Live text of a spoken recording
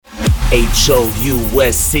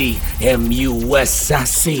H-O-U-S-C-M-U-S-I-C.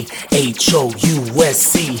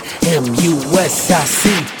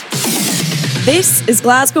 H-O-U-S-C-M-U-S-I-C. This is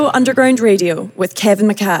Glasgow Underground Radio with Kevin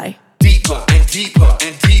McKay. Deeper and deeper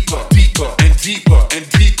and deeper, deeper and deeper and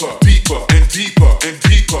deeper, deeper and deeper and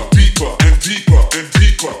deeper, deeper and deeper and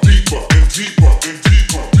deeper, deeper and deeper and deeper,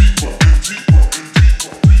 deeper and deeper and deeper.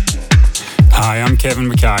 Hi, I'm Kevin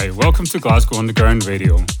McKay. Welcome to Glasgow Underground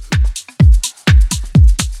Radio.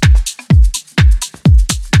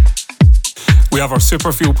 We have our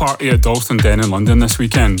Superfeel party at Dalston Den in London this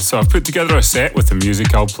weekend, so I've put together a set with the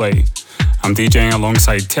music I'll play. I'm DJing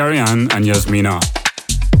alongside Terri-Anne and Yasmina.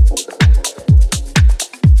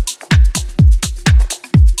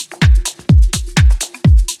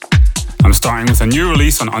 I'm starting with a new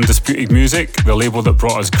release on Undisputed Music, the label that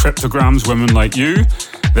brought us Cryptogram's Women Like You.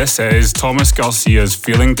 This is Thomas Garcia's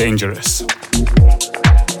Feeling Dangerous.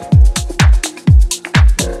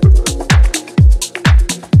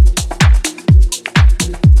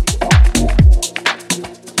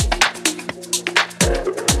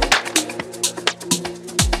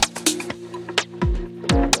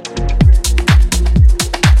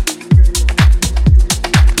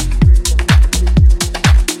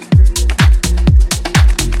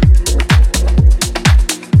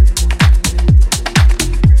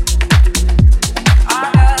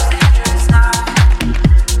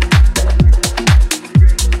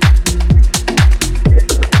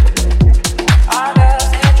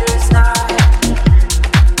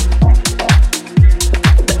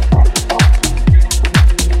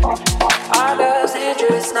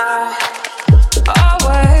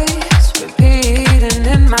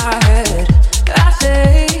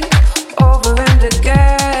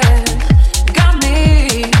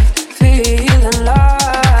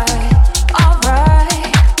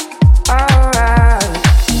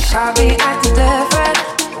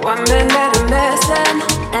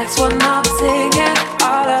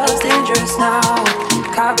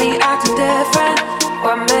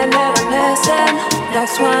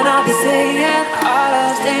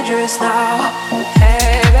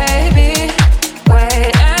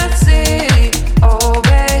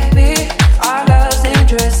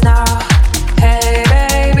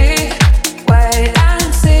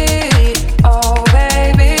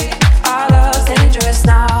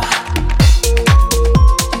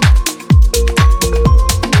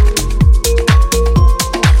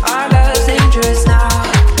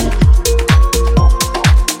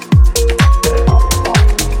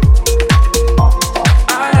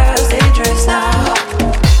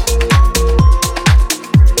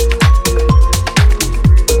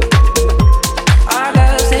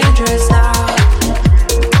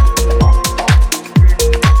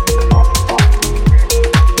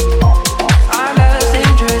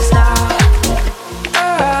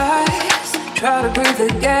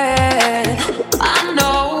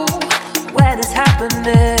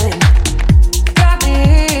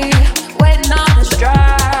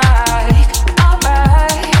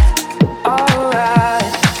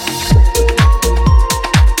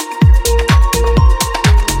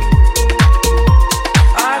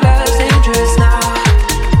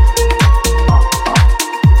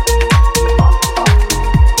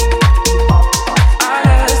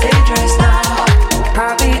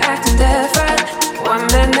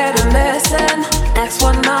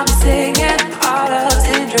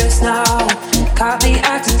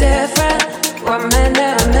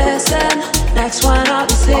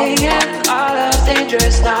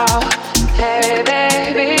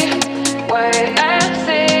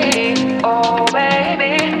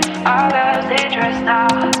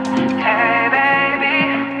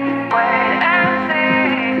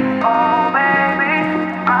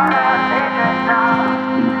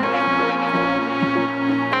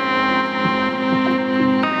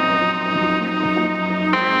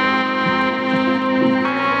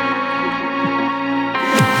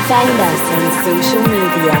 Find us on social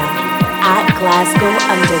media at Glasgow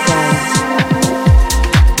Underground.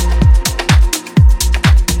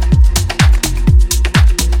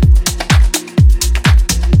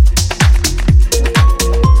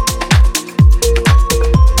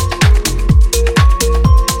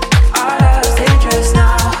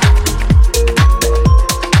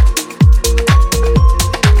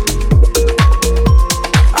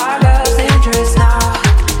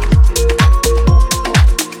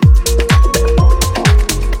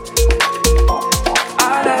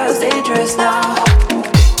 Dangerous.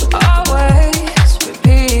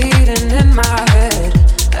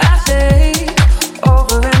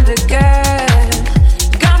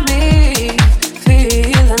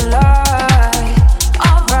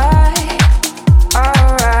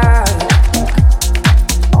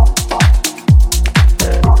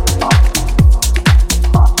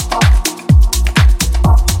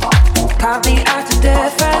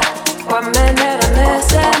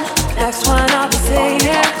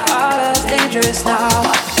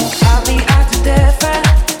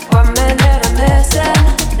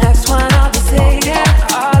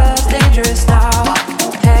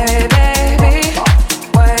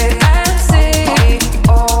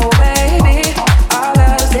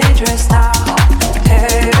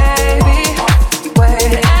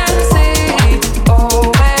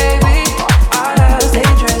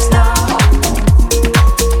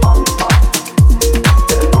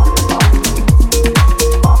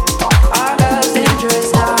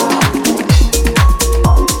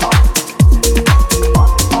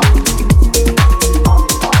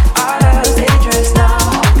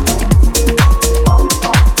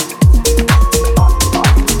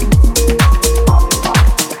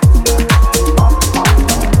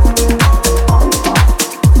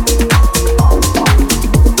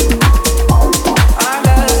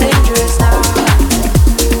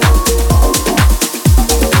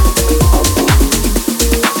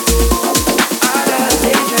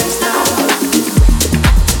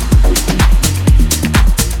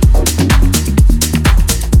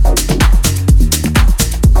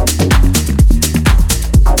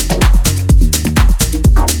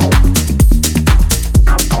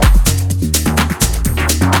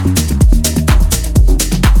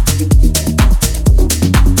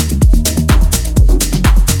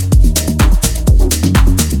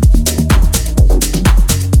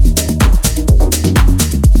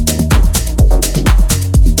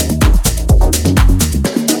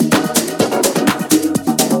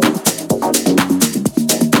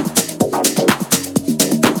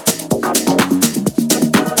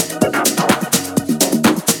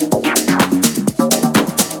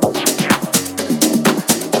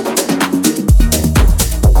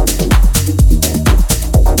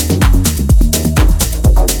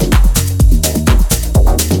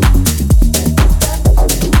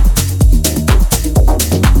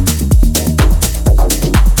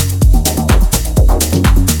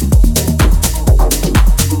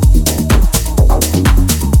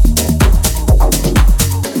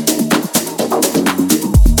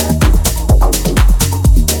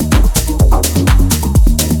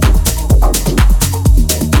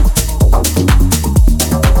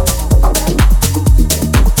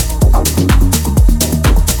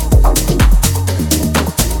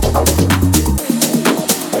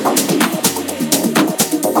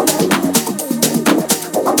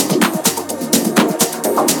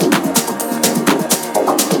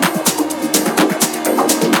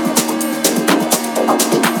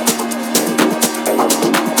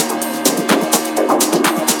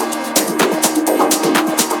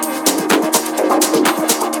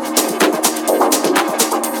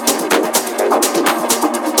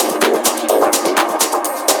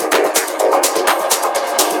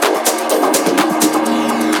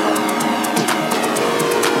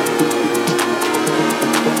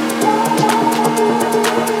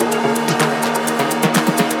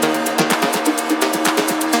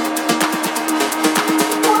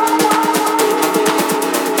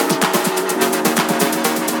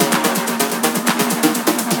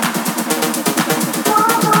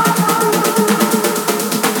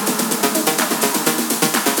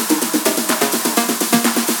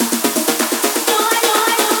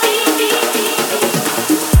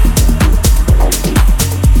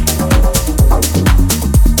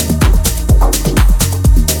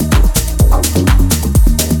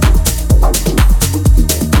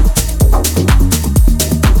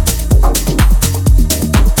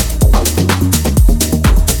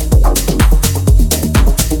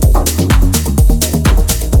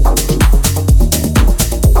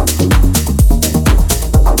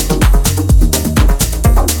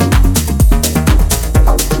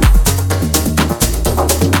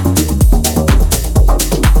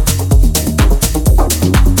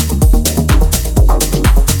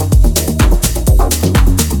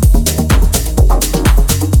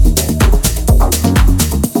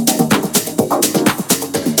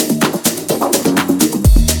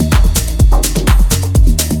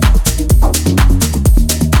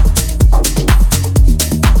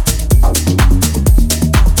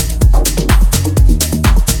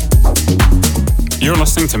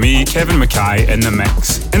 listening to me, Kevin McKay, in the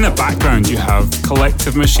mix. In the background you have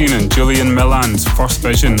Collective Machine and Julian Millan's First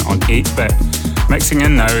Vision on 8-bit. Mixing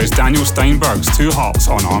in now is Daniel Steinberg's Two Hearts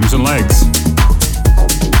on Arms and Legs.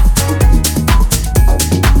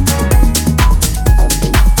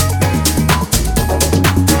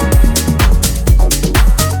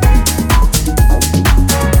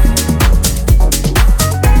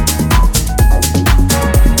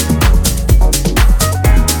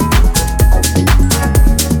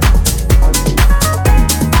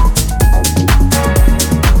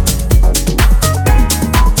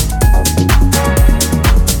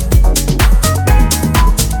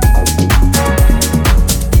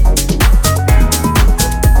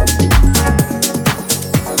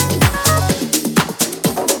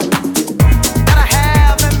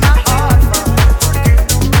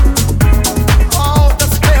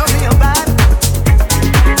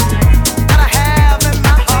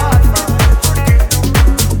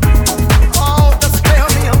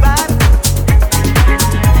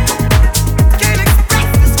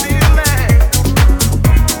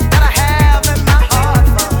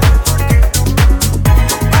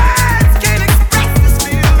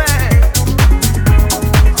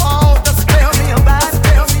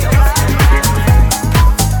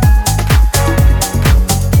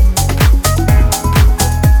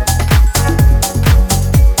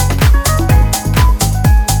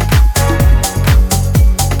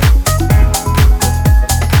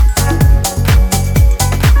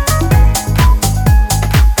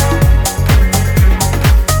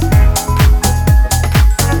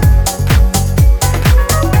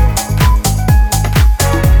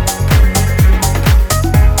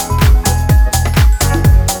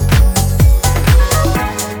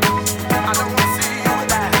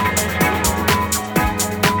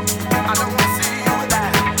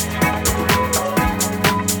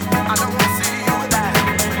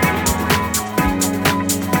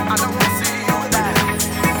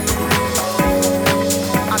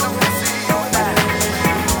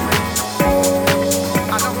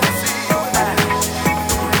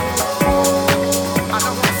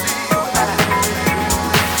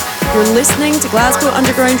 You're listening to Glasgow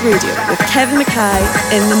Underground Radio with Kevin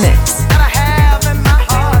McKay in the mix.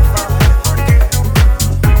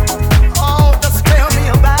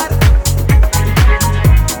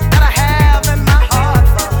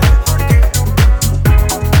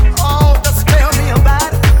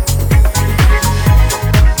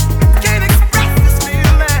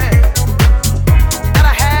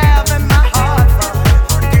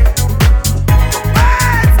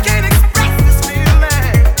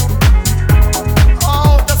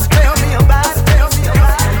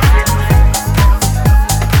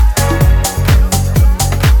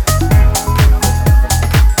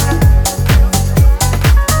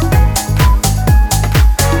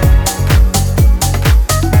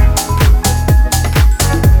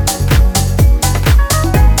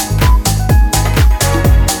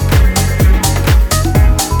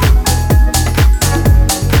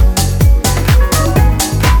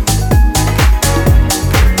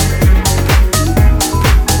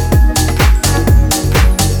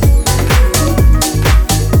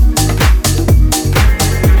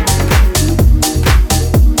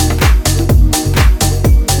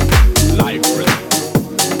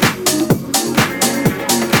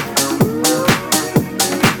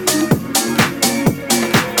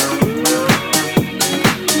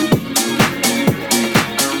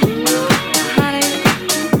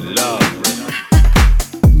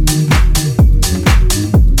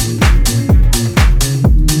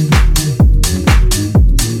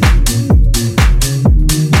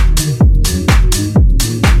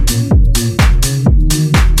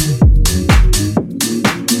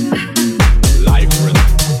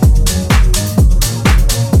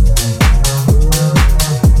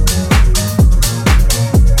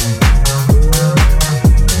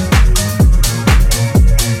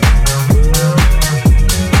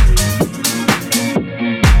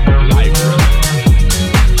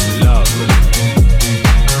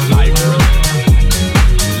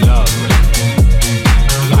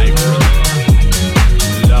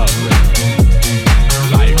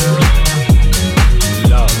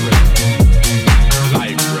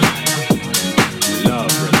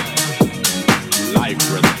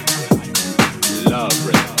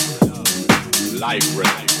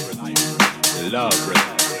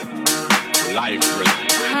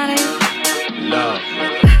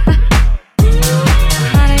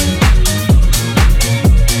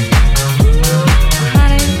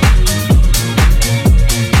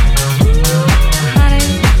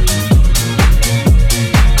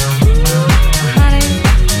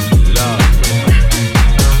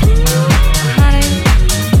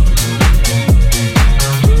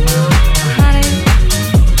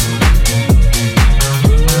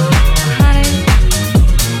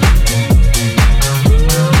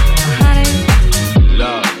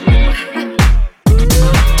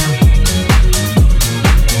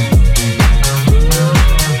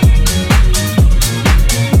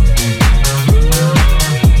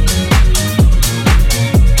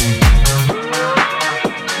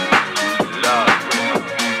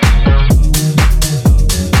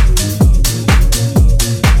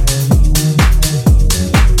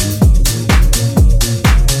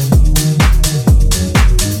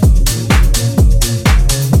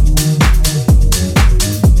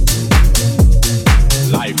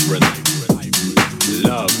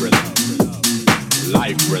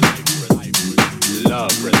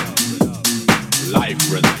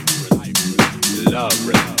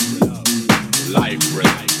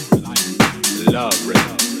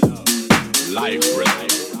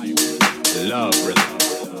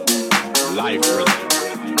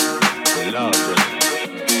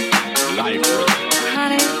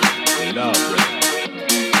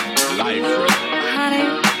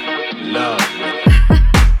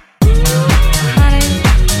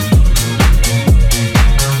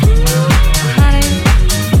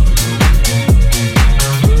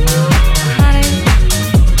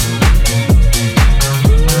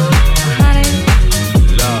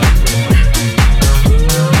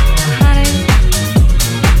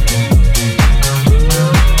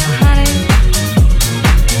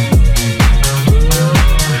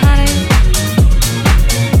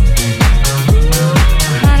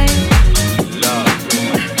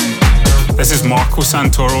 Marco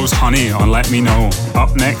Santoro's Honey on Let Me Know.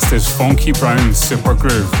 Up next is Fonky Brown's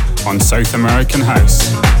Supergroove on South American House.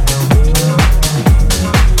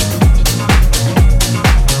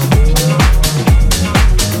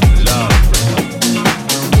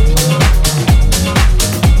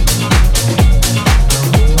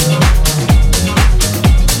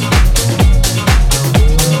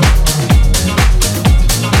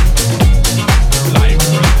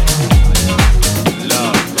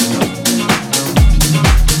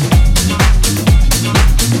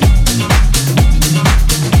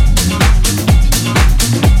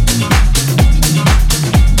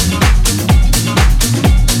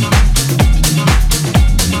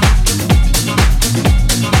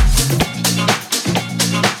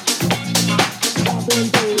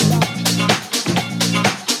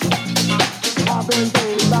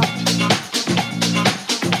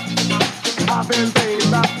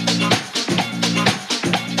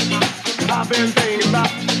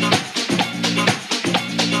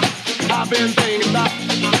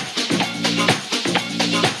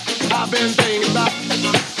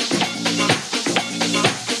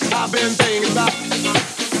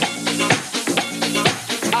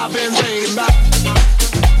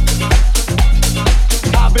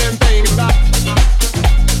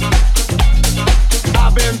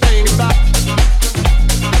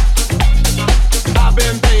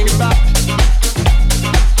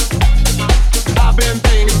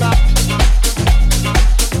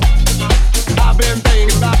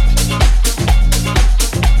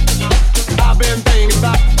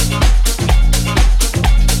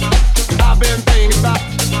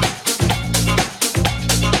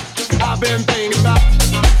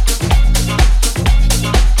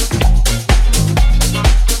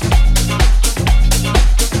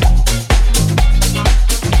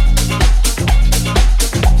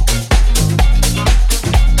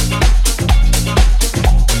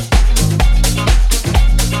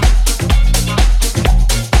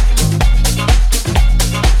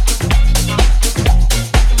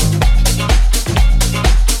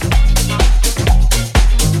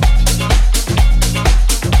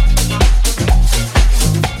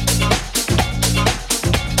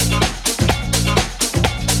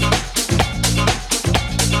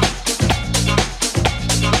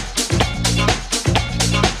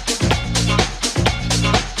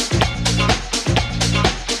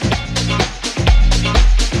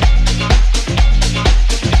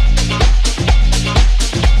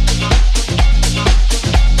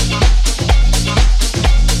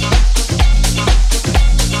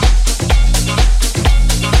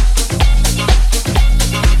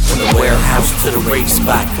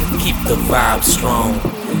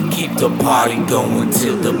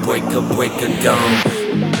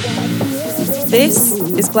 This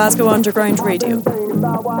is Glasgow Underground Radio.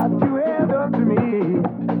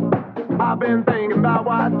 I've been thinking about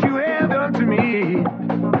what you have done to me.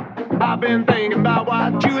 I've been thinking about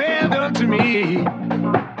what you have done to me.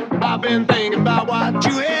 I've been thinking about what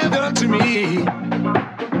you have done to me.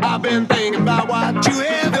 I've been thinking about what you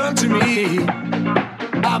have done to me.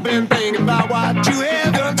 I've been thinking about what you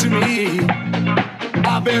have done to me.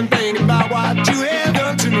 I've been thinking about what you have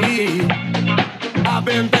done to me. I've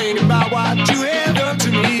been thinking about what you have done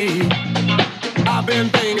to me. I've been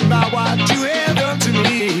thinking about what you have done to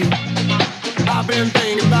me. I've been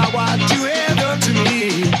thinking about what you have done to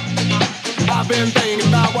me. I've been thinking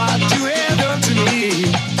about what you have done to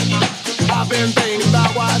me. I've been thinking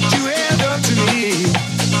about what you have done to me.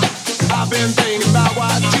 I've been thinking about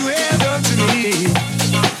what you have done to me.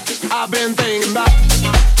 I've been thinking about.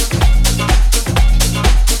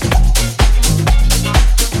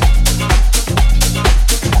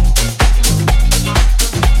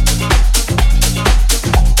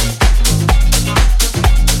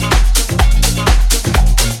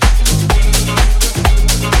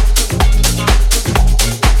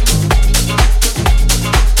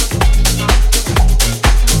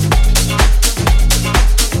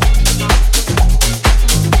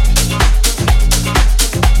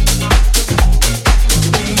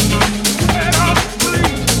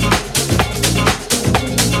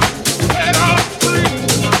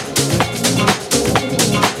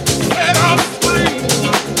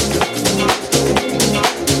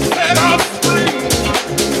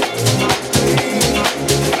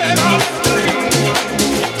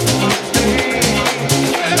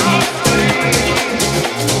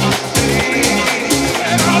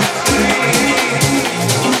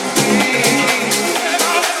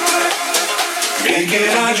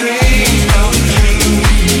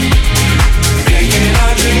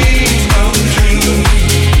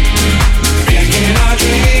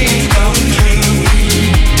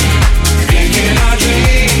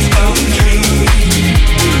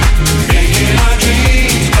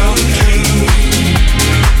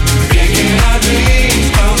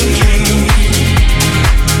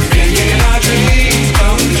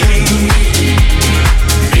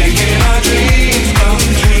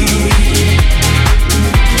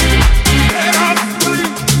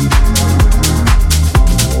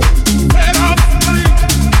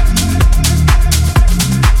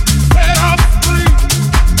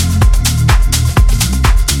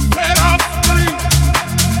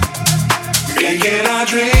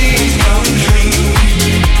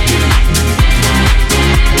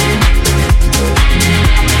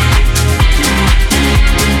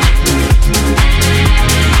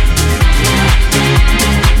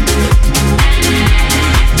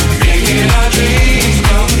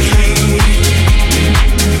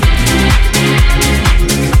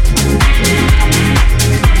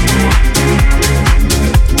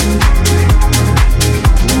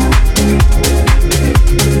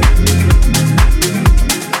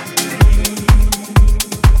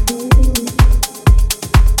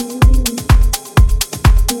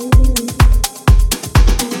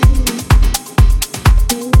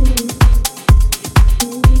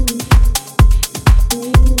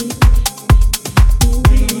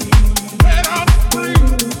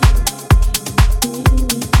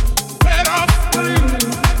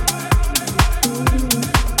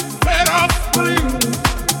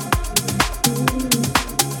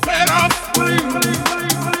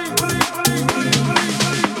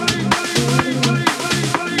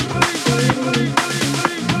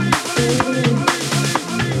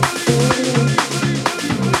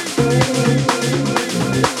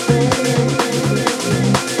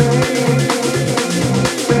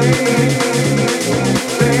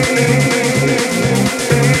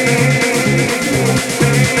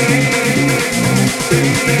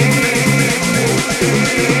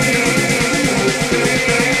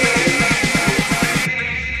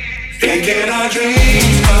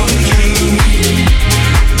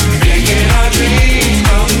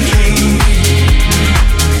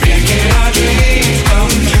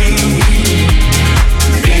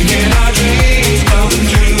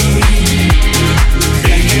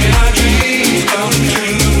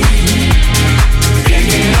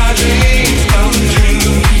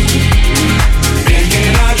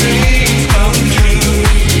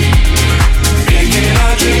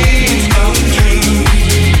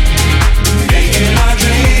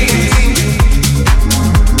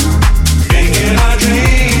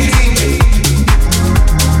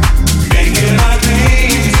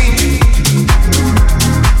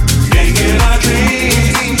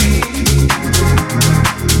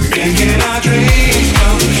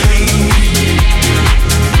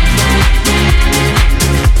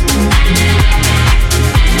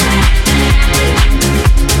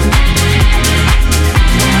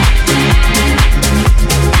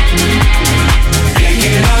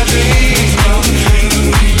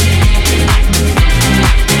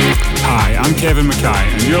 Kevin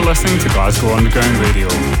McKay, and you're listening to Glasgow Underground Radio.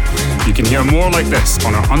 You can hear more like this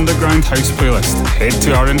on our Underground House playlist. Head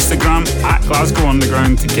to our Instagram at Glasgow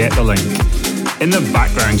Underground to get the link. In the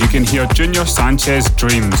background, you can hear Junior Sanchez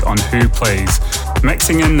Dreams on Wh0 Plays.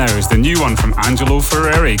 Mixing in now is the new one from Angelo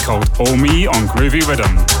Ferreri called Oh Me on Groovy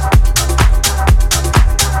Riddim.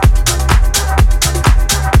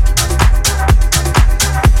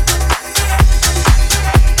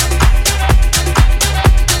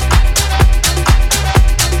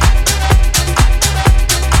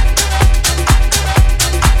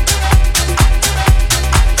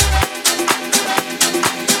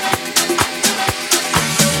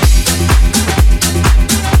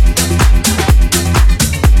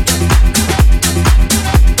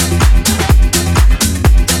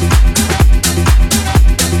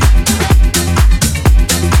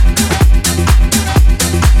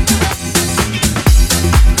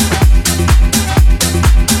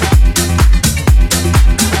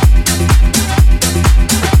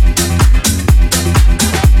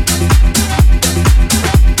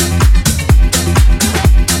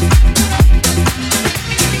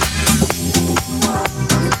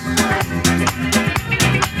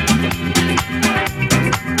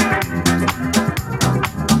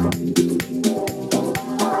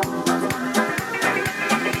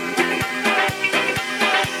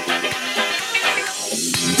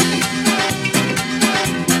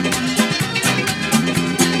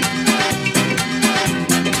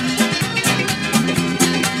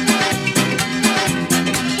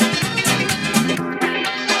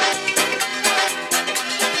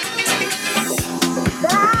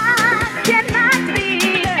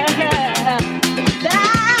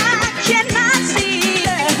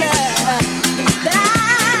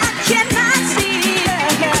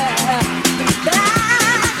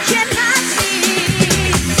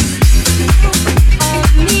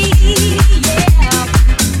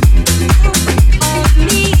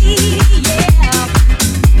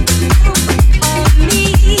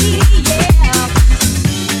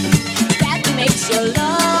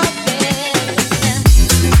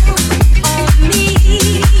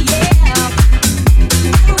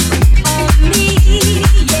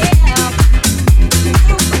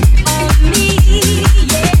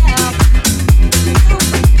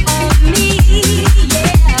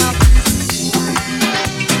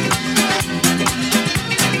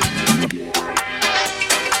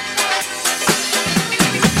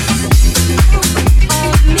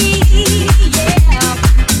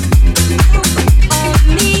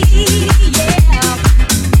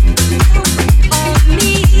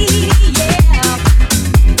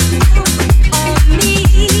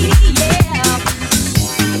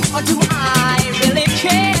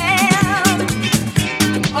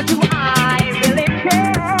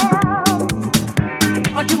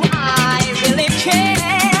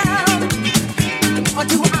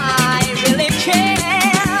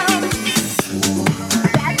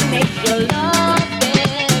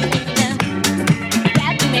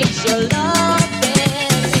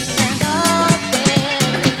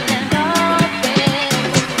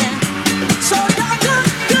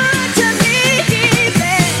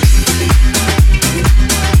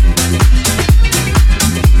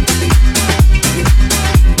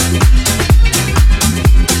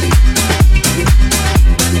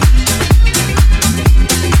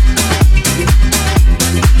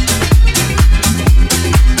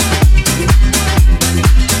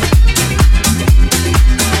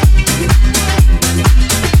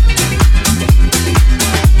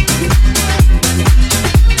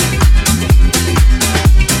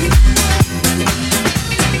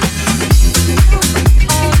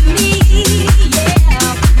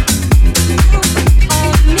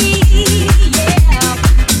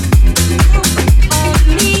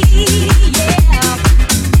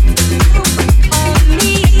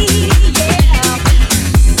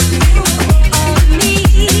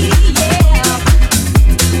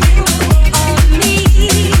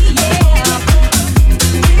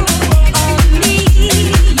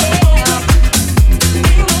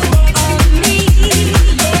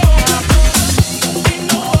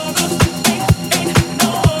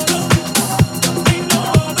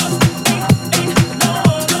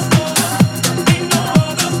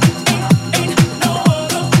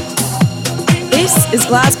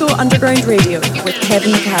 Glasgow Underground Radio with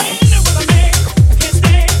Kevin McKay.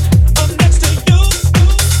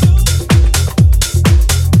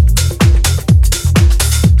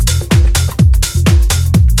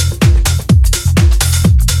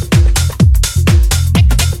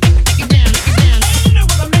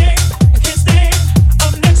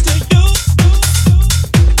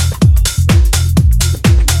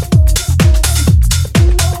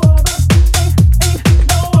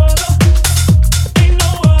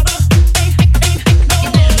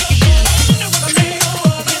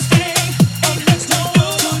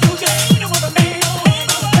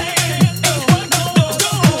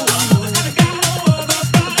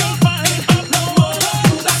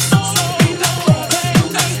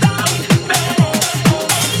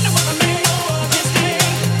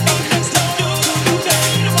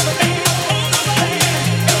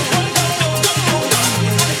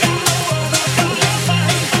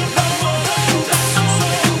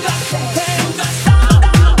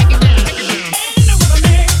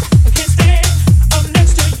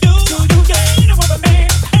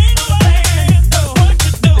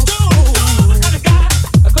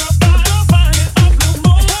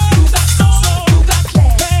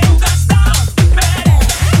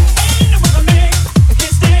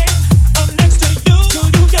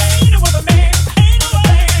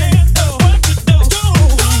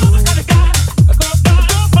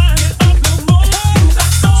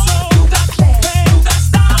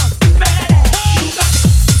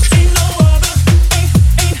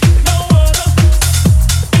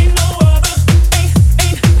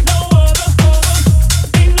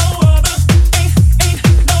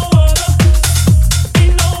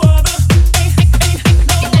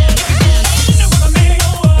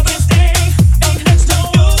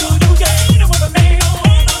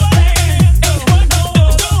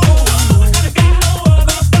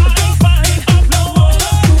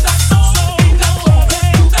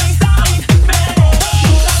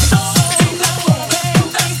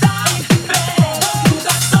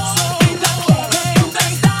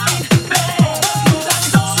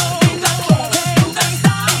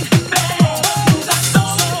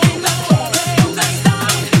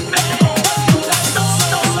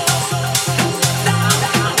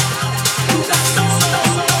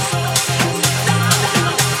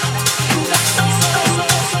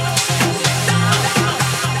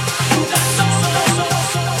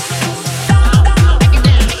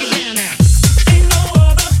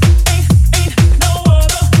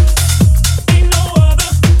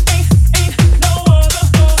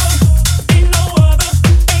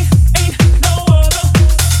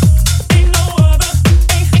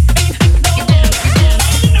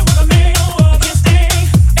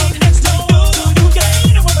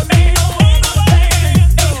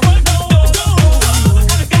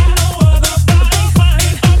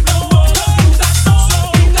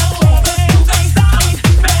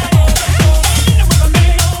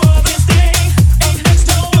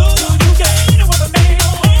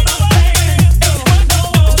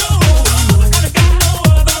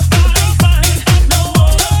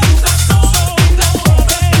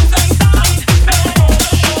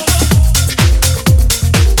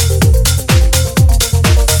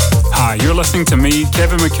 listening to me,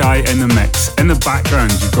 Kevin McKay, in the mix. In the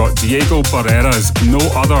background, you've got Diego Barrera's No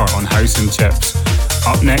Other on House and Chips.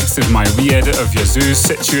 Up next is my re-edit of Yazoo's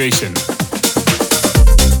Situation.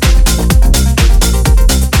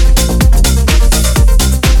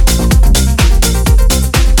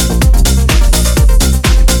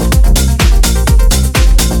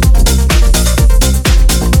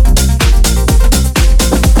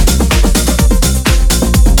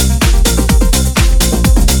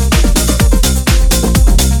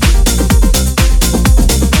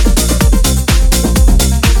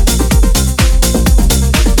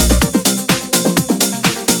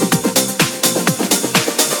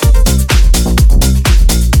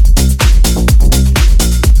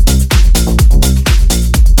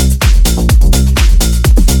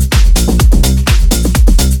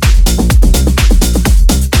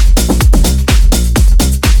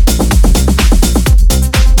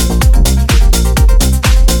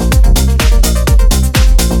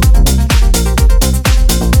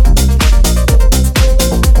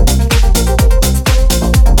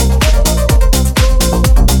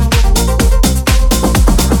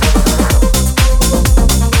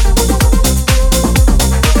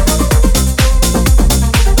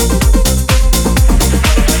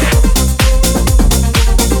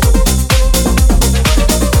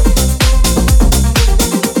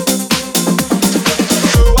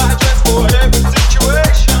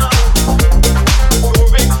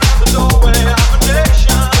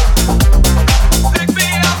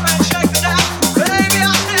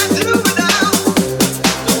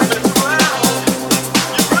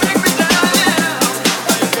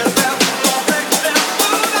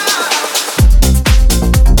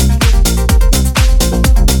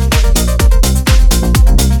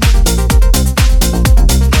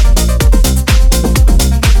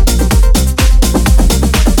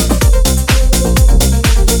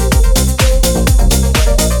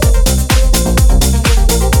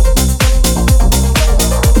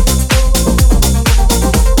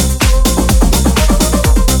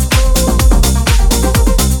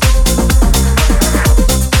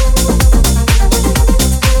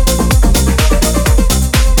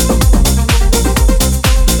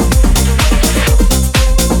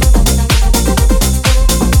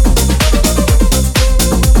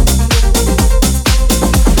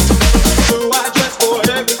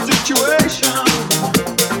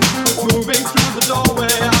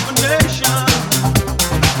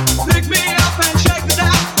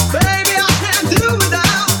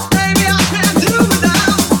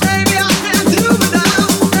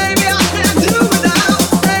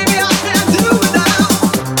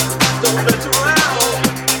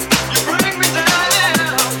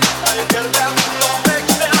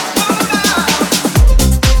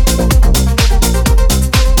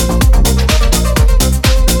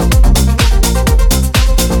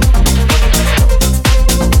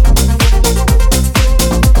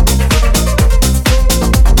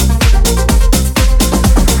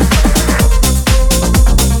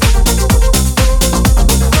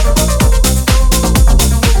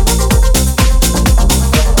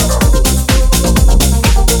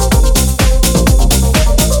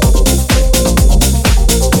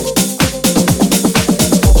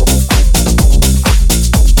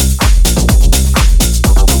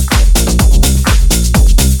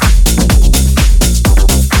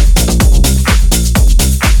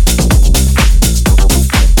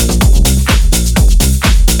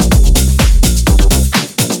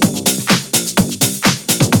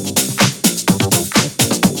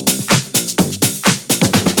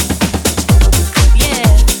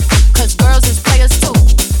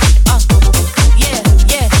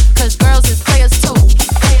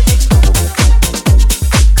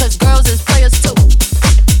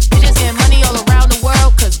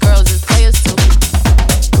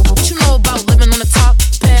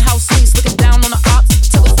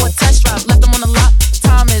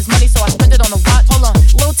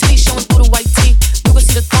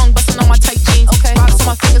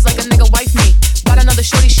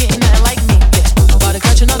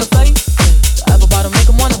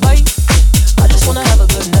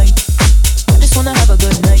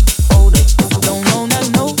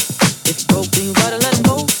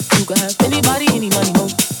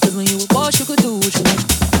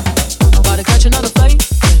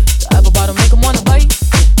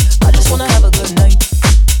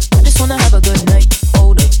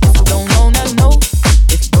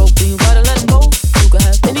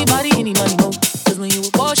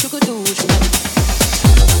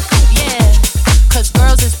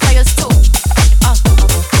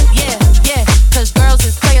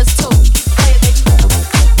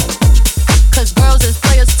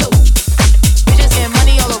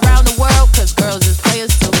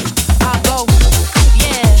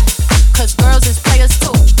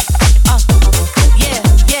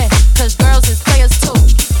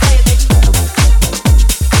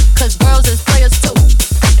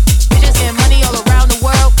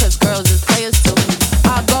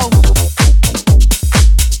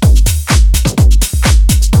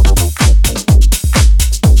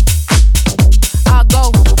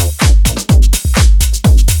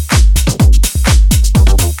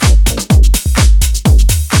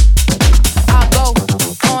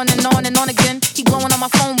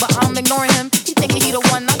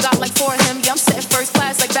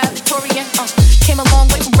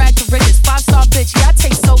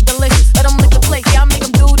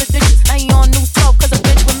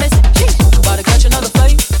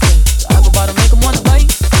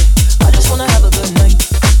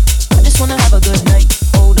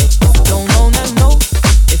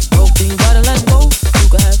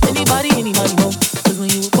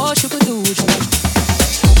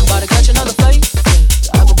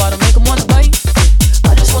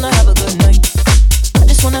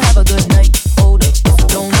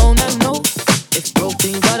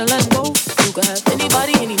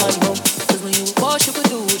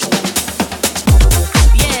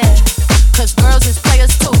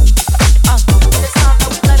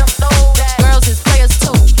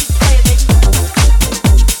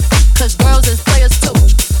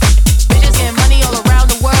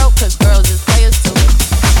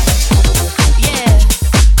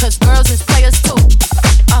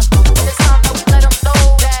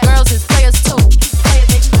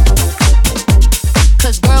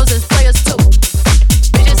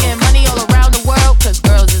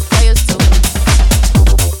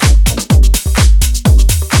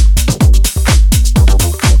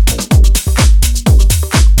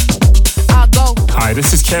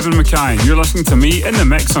 Kevin McKay, and you're listening to me in the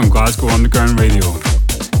mix on Glasgow Underground Radio.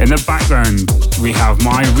 In the background, we have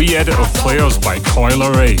my re-edit of Players by Coi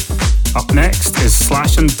Leray. Up next is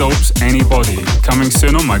Sllash Doppe's Anybody, coming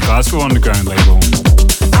soon on my Glasgow Underground label.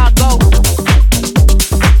 I go.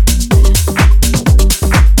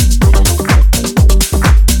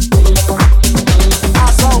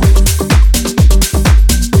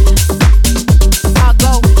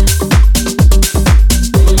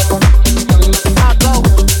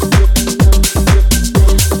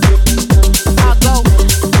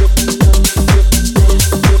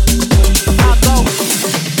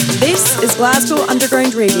 Glasgow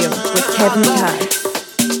Underground Radio with Kevin McKay.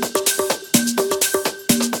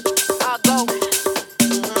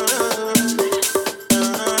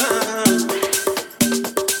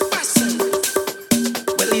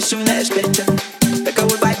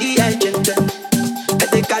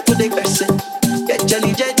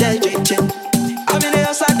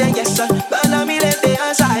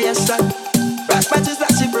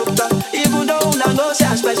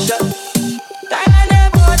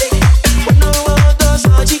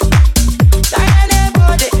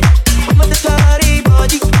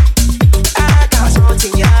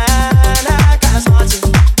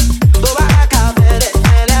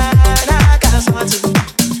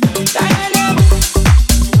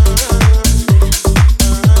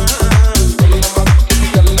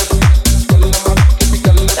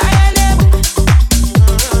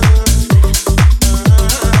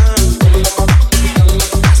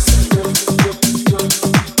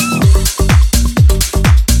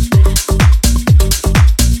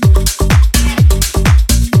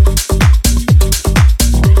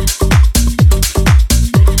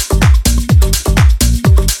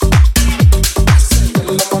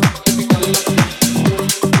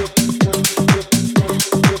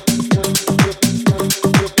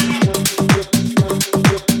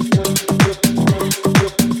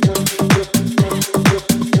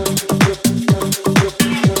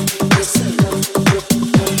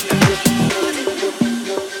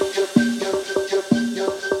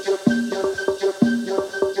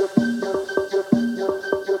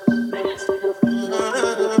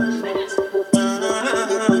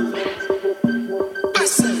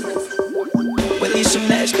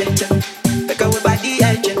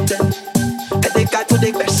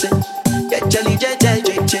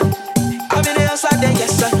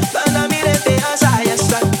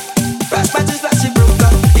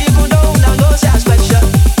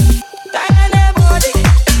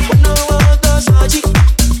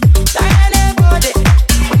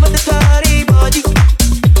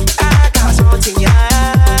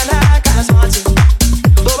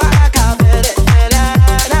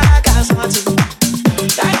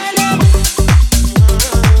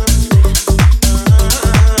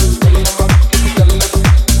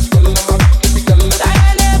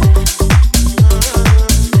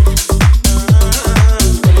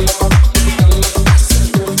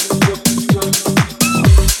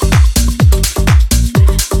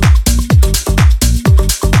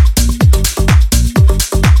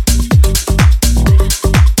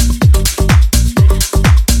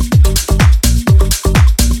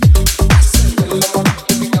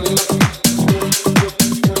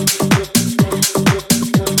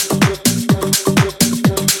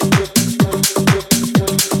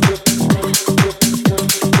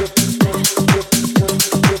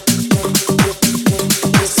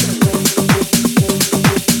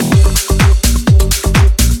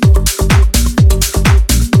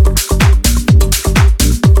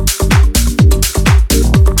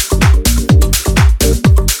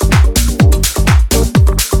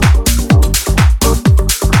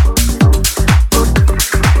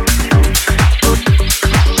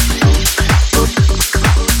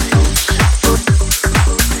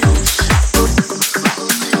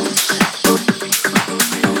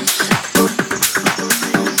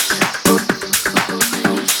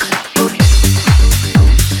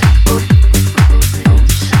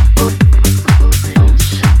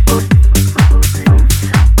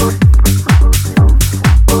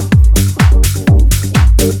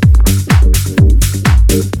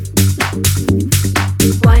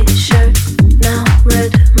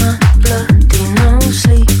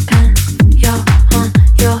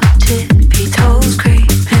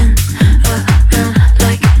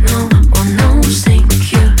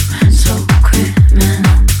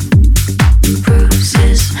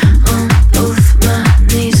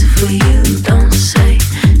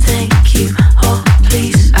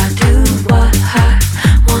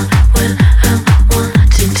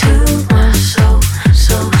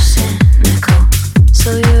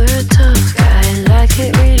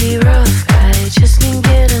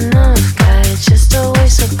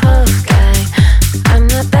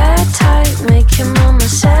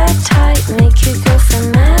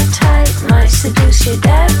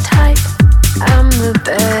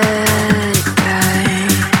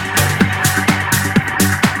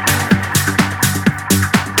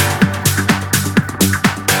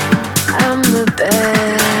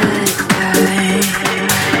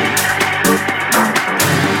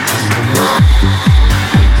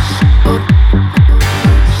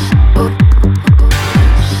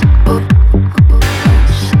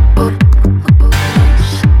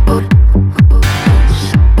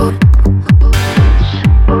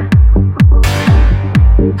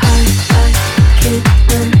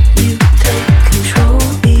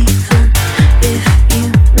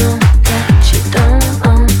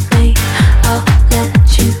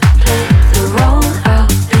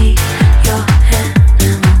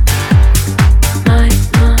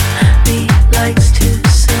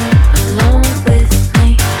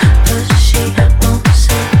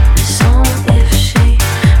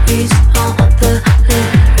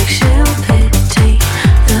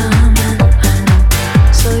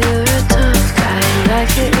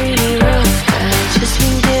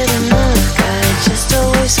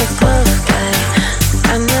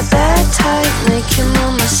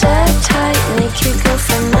 set tight, make your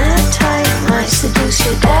girlfriend mad tight, might seduce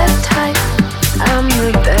your dad type. I'm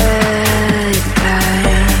the bad guy.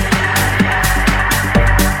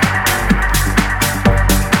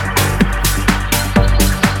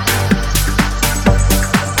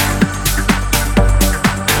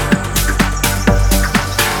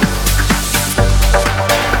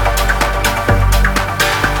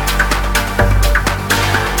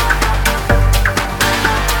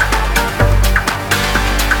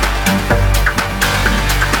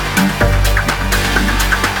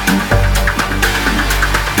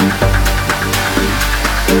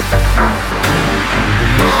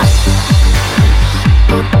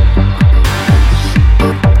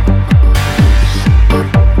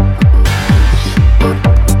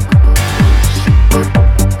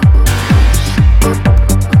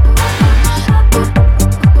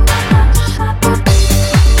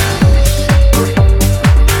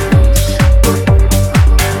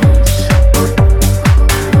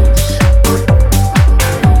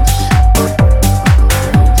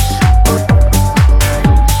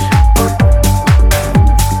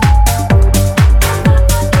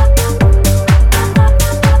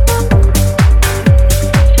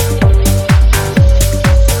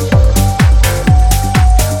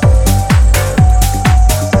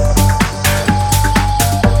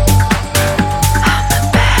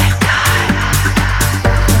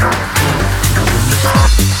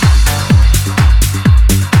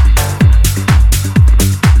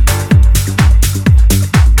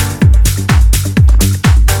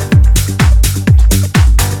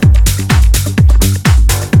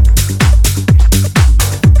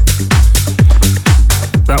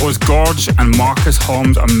 Gorge and Markus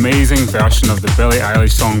Homm's amazing version of the Billie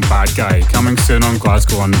Eilish song Bad Guy, coming soon on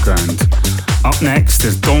Glasgow Underground. Up next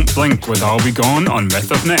is Don't Blink with I'll Be Gone on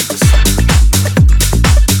Myth of Nix.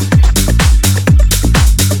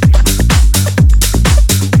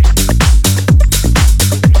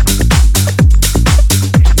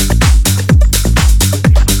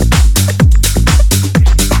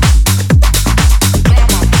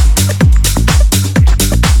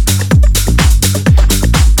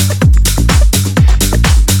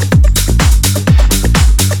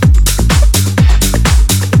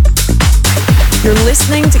 You're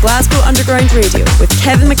listening to Glasgow Underground Radio with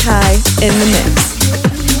Kevin McKay in the mix.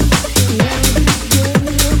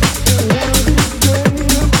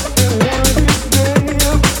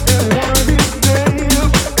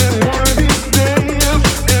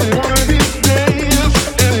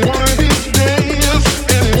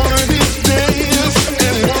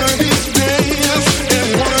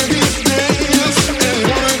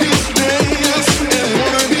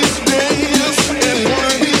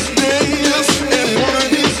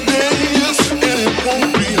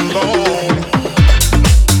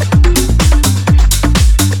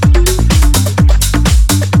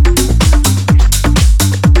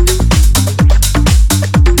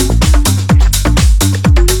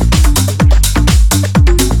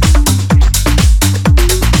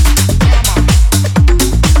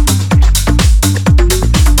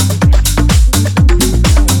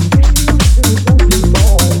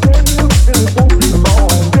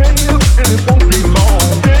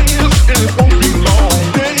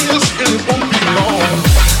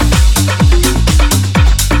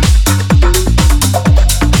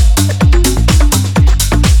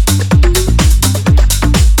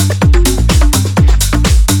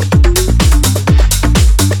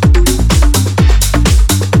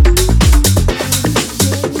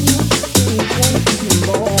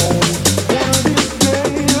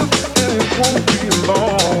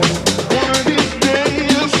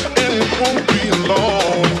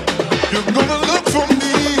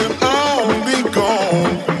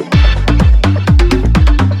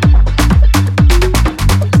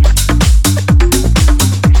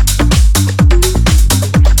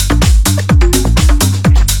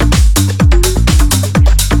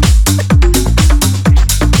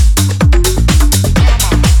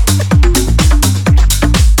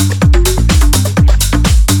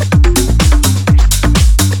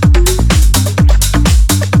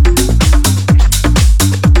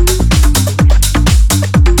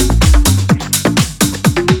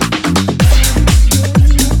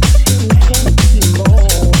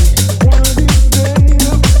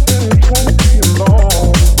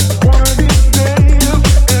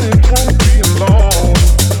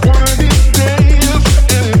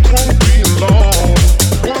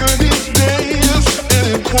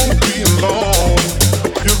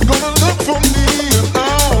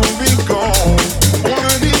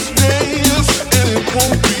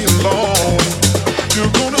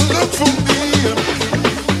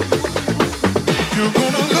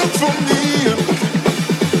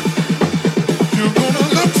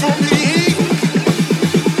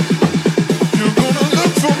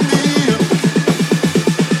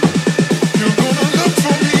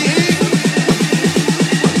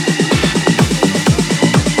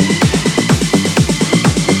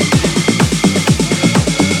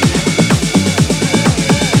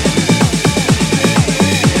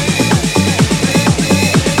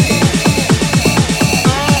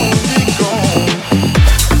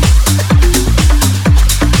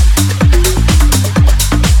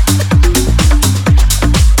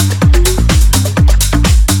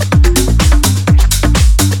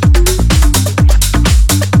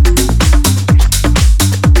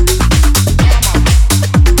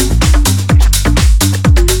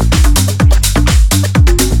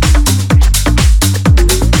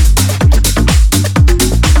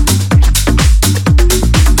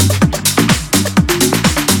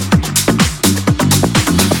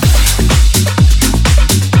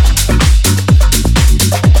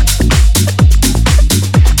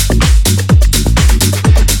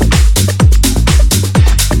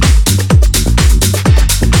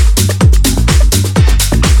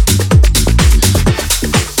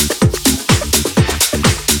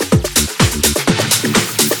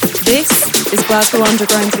 Glasgow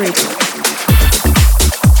Underground Radio.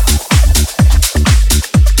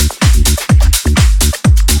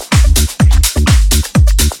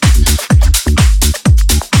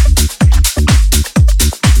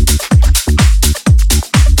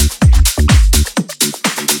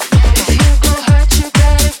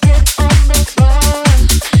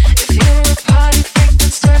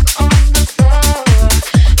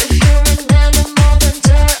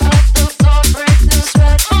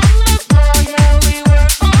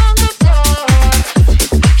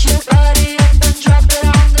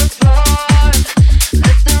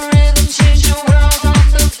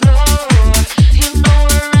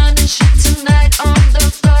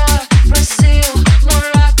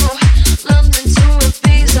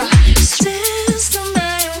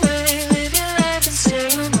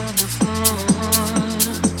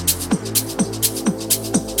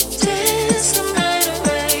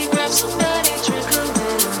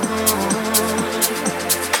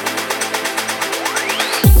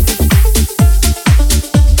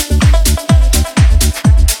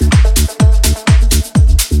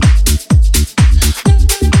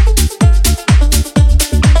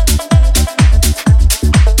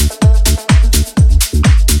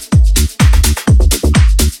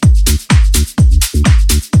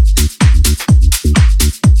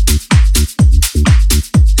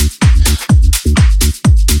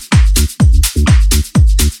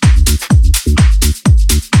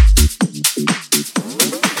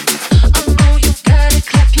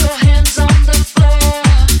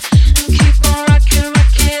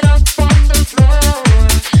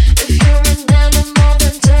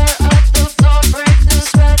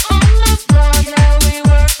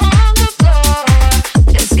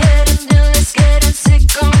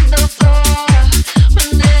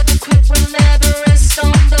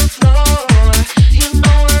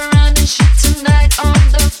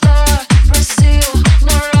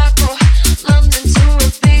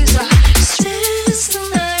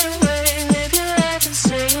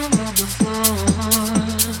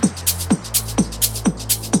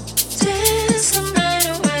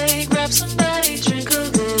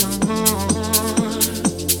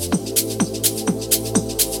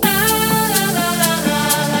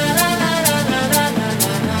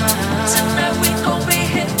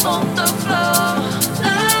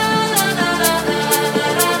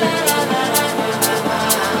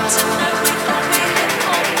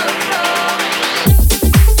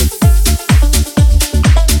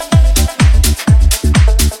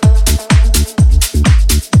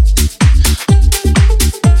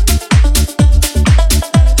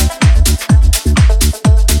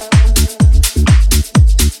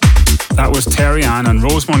 Terri-Anne and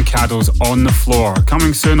Moncado's On the Floor,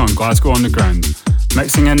 coming soon on Glasgow Underground.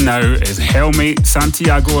 Mixing in now is Hellmate,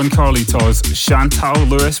 Santiago and Carlitos, Chantal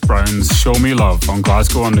Lewis-Brown's Show Me Love on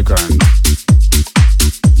Glasgow Underground.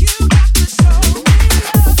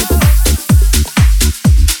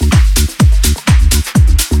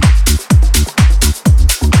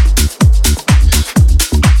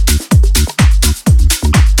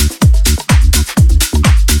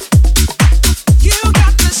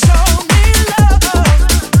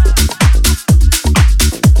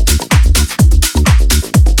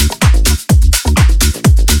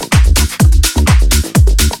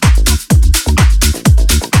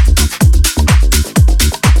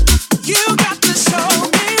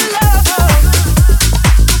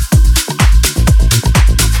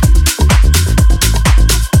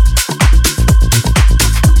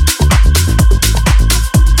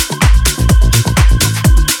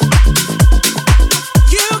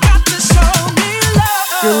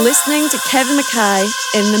 Kevin McKay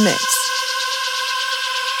in the mix.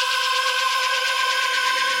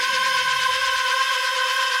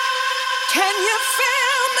 Can you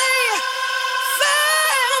feel me?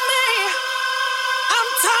 Feel me? I'm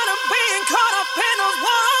tired of being caught up in those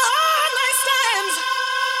one-night stands.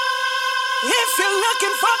 If you're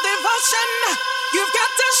looking for devotion, you've got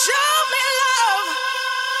to show me love.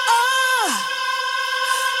 Oh,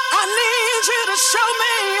 I need you to show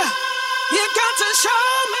me. You got to show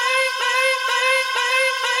me.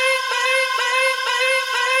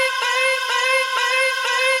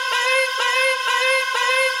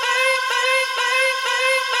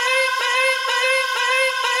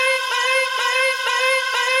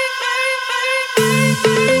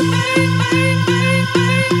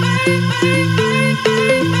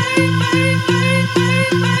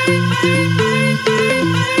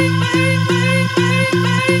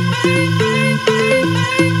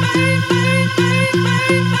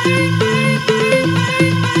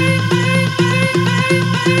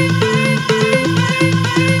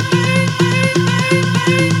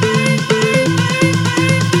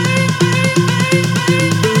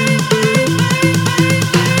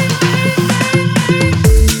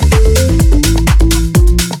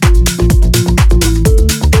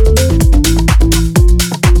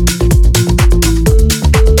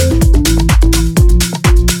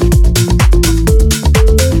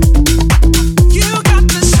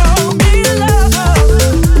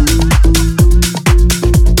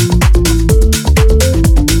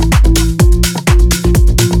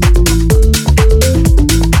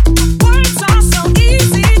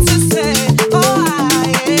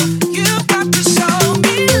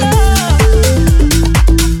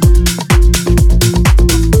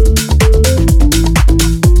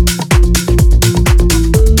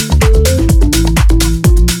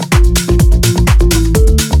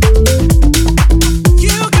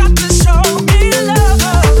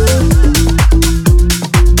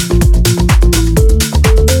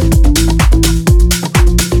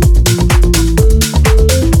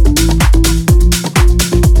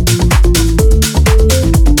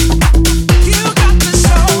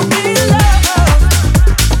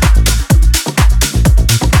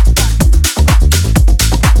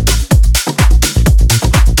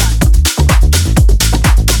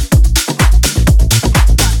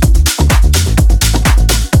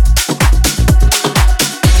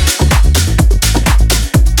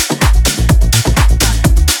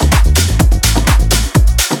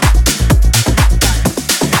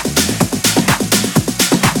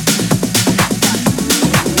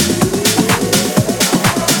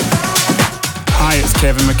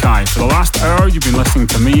 Kevin McKay. For the last hour, you've been listening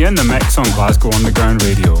to me in the mix on Glasgow Underground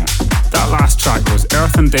Radio. That last track was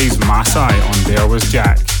Earth and Day's Maasai on There Was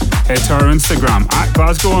Jack. Head to our Instagram at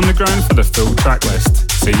Glasgow Underground for the full track list.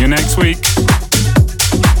 See you next week.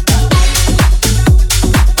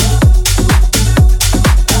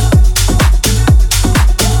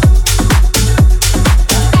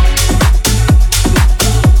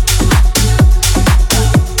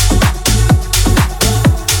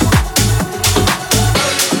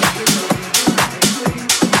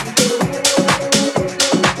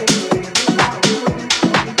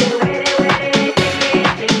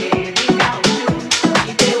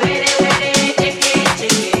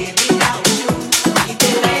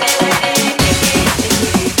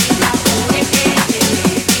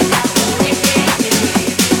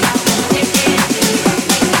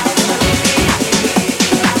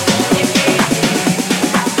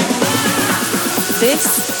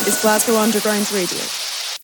 This is Glasgow Underground Radio.